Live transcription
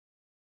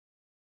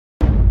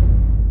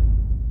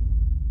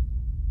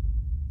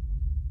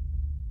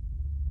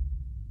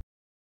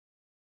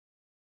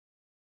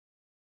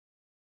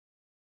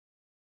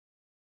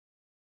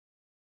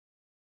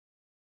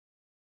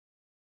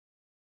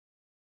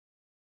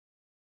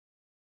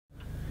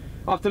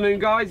Afternoon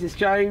guys, it's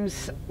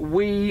James.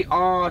 We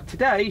are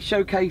today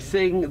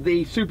showcasing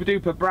the super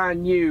duper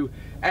brand new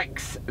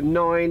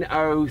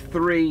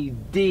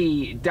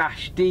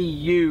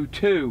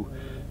X903D-DU2.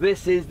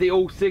 This is the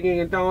all singing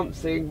and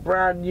dancing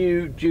brand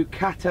new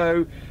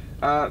Ducato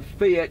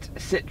Fiat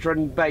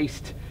Citroen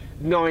based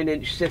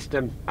 9-inch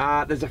system.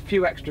 There's a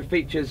few extra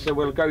features, so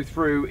we'll go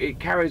through. It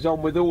carries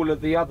on with all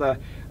of the other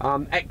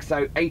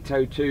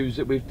X802s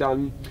that we've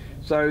done.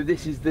 So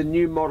this is the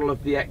new model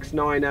of the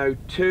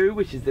X902,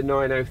 which is the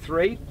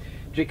 903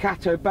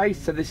 Ducato base.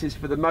 So this is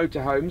for the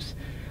motorhomes.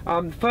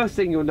 First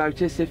thing you'll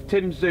notice, if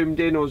Tim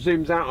zoomed in or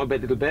zooms out a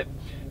little bit,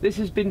 this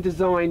has been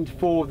designed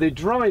for the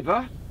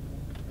driver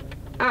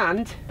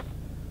and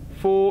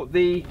for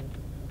the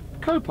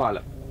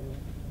co-pilot.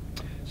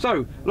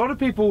 So a lot of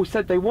people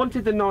said they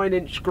wanted the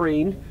 9-inch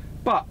screen,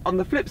 but on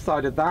the flip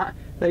side of that,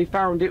 they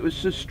found it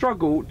was a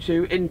struggle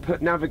to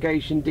input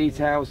navigation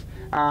details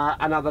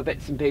and other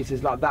bits and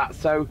pieces like that.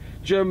 So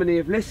Germany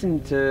have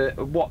listened to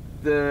what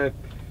the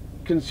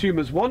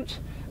consumers want,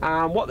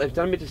 and what they've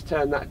done, let me just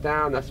turn that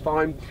down, that's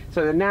fine.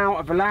 So they now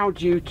have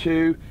allowed you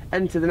to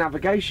enter the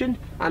navigation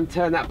and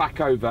turn that back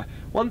over.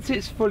 Once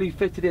it's fully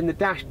fitted in the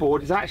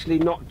dashboard, it's actually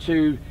not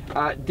too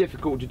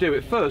difficult to do.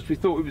 At first we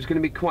thought it was going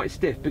to be quite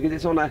stiff because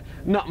it's on a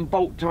nut and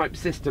bolt type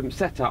system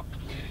setup.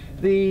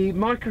 The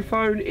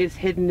microphone is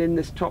hidden in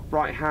this top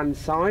right hand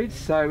side,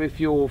 so if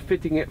you're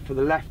fitting it for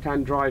the left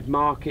hand drive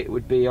market, it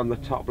would be on the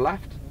top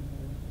left.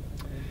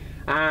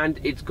 And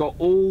it's got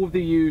all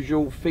the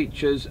usual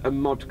features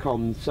and mod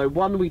cons. So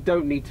one, we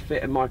don't need to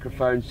fit a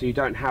microphone, so you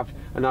don't have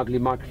an ugly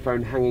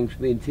microphone hanging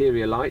from the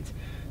interior light.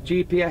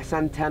 GPS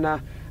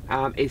antenna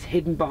is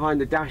hidden behind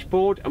the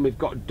dashboard, and we've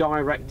got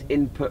direct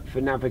input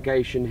for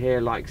navigation here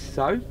like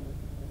so.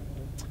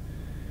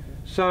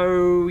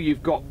 So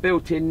you've got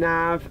built-in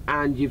nav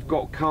and you've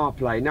got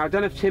CarPlay. Now I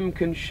don't know if Tim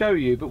can show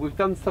you, but we've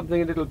done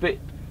something a little bit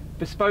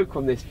bespoke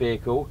on this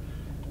vehicle.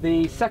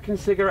 The second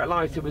cigarette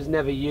lighter was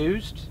never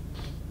used,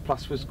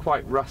 plus was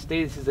quite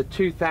rusty. This is a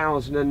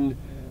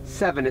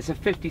 2007, it's a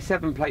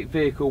 57 plate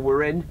vehicle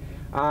we're in,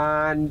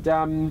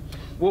 and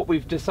what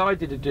we've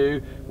decided to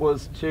do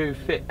was to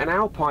fit an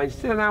Alpine,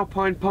 still an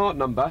Alpine part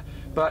number,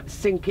 but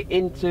sink it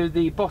into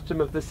the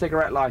bottom of the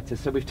cigarette lighter.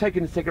 So we've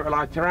taken the cigarette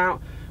lighter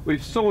out,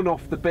 we've sawn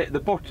off the bit at the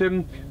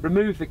bottom,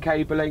 removed the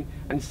cabling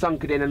and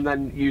sunk it in, and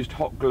then used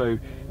hot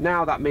glue.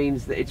 Now that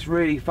means that it's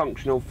really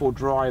functional for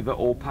driver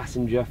or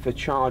passenger, for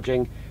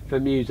charging, for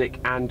music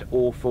and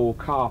or for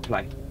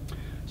CarPlay.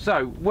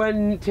 So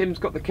when Tim's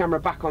got the camera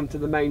back onto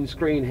the main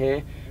screen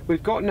here,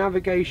 we've got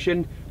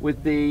navigation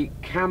with the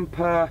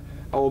camper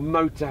or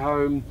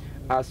motorhome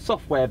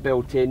software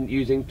built in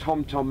using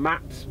TomTom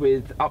maps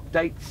with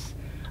updates,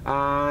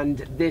 and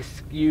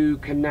this you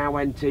can now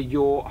enter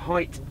your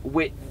height,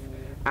 width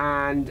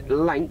and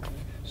length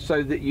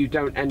so that you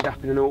don't end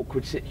up in an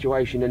awkward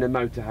situation in a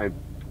motorhome.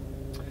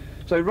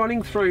 So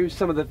running through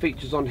some of the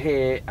features on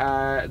here,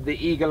 the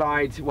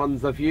eagle-eyed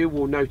ones of you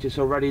will notice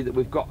already that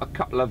we've got a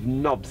couple of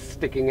knobs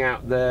sticking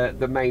out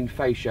the main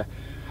fascia.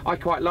 I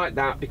quite like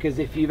that, because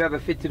if you've ever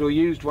fitted or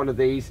used one of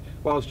these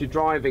whilst you're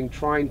driving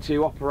trying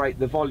to operate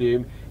the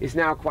volume, it's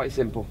now quite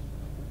simple.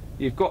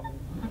 You've got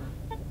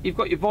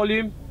your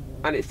volume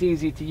and it's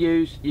easy to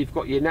use. You've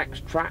got your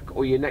next track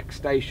or your next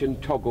station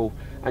toggle,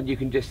 and you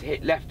can just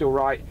hit left or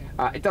right.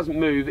 It doesn't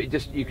move,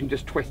 you can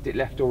just twist it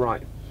left or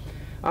right.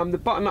 The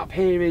button up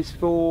here is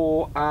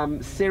for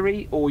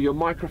Siri or your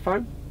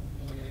microphone,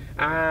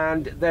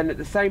 and then at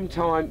the same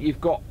time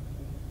you've got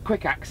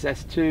quick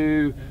access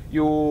to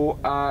your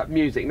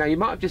music. Now you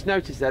might have just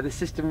noticed there the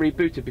system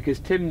rebooted because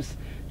Tim's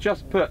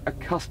just put a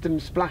custom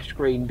splash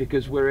screen,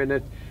 because we're in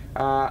a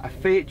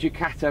Fiat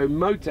Ducato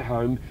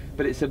motorhome,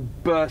 but it's a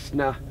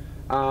Burstner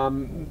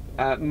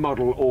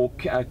model or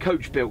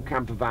coach built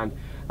camper van.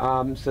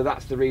 So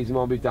that's the reason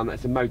why we've done that.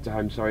 It's a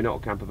motorhome, sorry, not a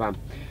camper van.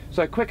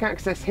 So quick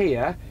access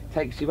here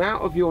takes you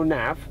out of your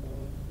nav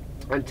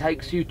and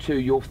takes you to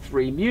your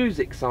 3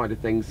 music side of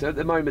things. So at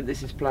the moment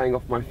this is playing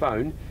off my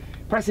phone.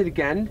 Press it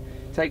again,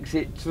 takes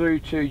it through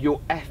to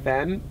your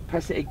FM.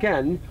 Press it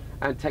again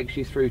and takes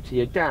you through to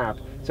your DAB.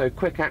 So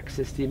quick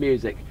access to your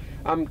music.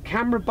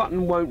 Camera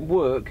button won't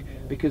work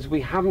because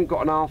we haven't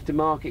got an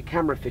aftermarket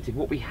camera fitted.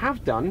 What we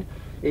have done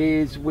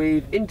is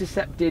we've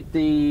intercepted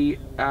the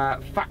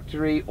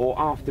factory or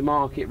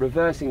aftermarket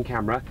reversing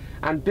camera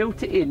and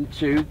built it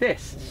into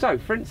this. So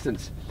for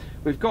instance,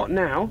 we've got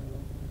now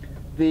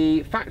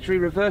the factory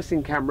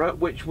reversing camera,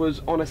 which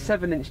was on a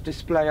 7-inch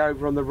display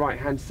over on the right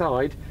hand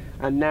side,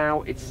 and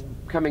now it's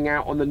coming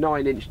out on the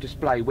 9-inch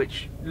display,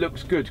 which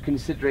looks good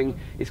considering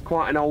it's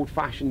quite an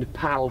old-fashioned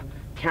PAL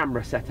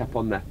camera setup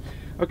on there.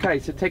 Okay,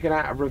 so take it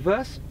out of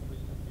reverse.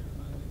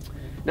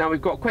 Now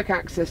we've got quick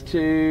access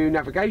to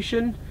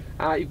navigation.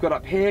 You've got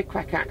up here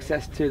quick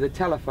access to the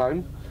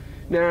telephone.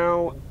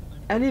 Now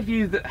any of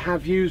you that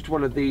have used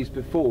one of these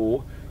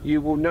before,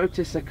 you will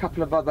notice a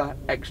couple of other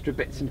extra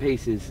bits and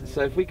pieces.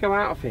 So if we go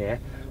out of here,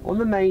 on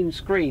the main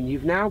screen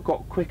you've now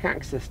got quick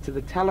access to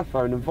the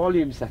telephone and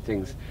volume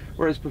settings,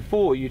 whereas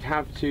before you'd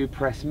have to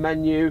press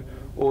menu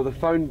or the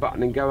phone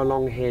button and go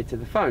along here to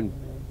the phone.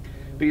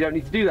 but you don't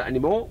need to do that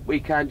anymore. We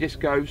can just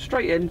go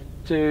straight in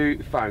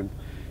to phone.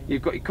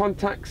 You've got your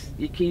contacts,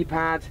 your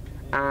keypad,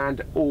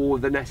 and all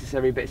the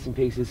necessary bits and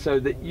pieces so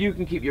that you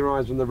can keep your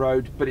eyes on the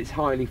road, but it's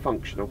highly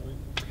functional.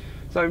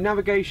 So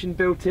navigation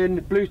built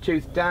in,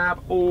 Bluetooth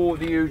DAB, all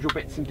the usual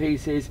bits and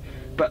pieces,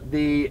 but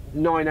the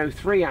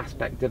 903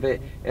 aspect of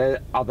it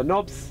are the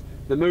knobs,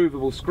 the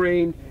movable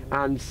screen,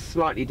 and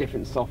slightly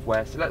different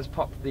software. So let's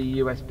pop the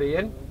USB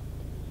in.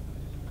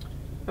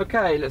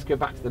 Okay, let's go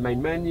back to the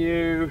main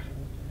menu,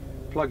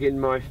 plug in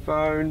my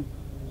phone.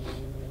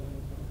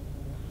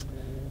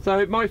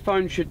 So my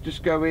phone should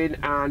just go in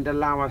and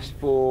allow us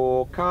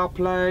for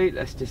CarPlay.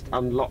 Let's just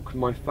unlock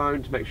my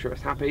phone to make sure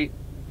it's happy.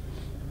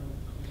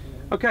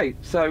 Okay,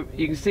 so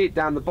you can see it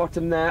down the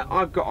bottom there.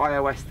 I've got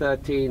iOS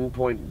 13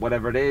 point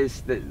whatever it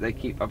is that they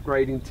keep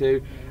upgrading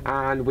to,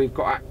 and we've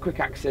got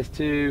quick access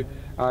to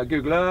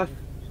Google Earth,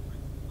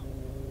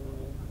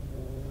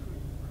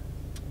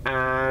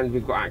 and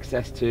we've got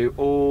access to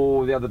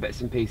all the other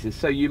bits and pieces.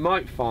 So you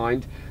might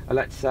find,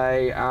 let's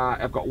say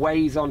I've got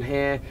Waze on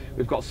here,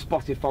 we've got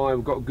Spotify,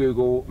 we've got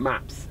Google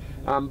Maps,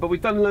 but we've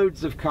done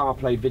loads of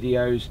CarPlay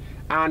videos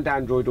and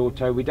Android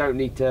Auto. We don't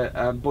need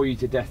to bore you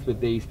to death with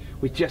these.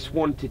 We just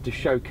wanted to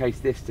showcase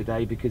this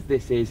today because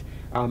this is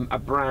a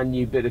brand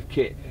new bit of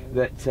kit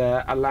that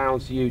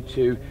allows you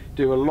to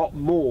do a lot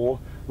more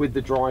with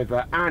the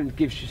driver and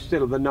gives you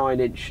still the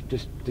 9-inch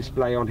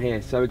display on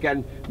here. So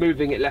again,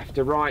 moving it left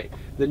to right,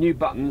 the new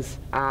buttons,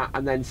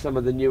 and then some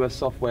of the newer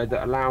software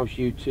that allows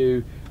you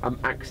to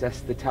access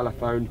the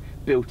telephone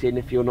built in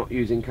if you're not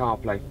using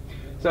CarPlay.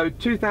 So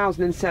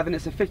 2007,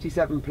 it's a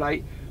 57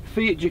 plate,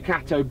 Fiat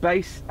Ducato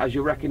base, as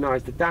you'll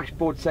recognise the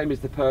dashboard, same as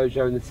the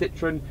Peugeot and the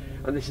Citroen,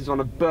 and this is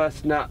on a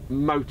burst nut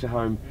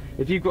motorhome.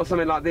 If you've got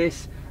something like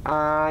this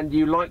and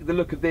you like the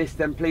look of this,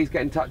 then please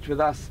get in touch with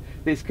us.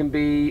 This can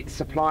be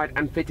supplied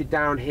and fitted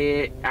down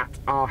here at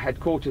our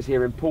headquarters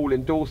here in Poole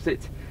in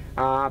Dorset.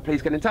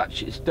 Please get in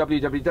touch. It's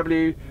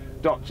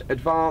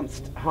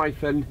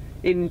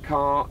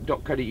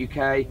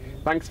www.advanced-incar.co.uk.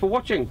 Thanks for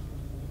watching.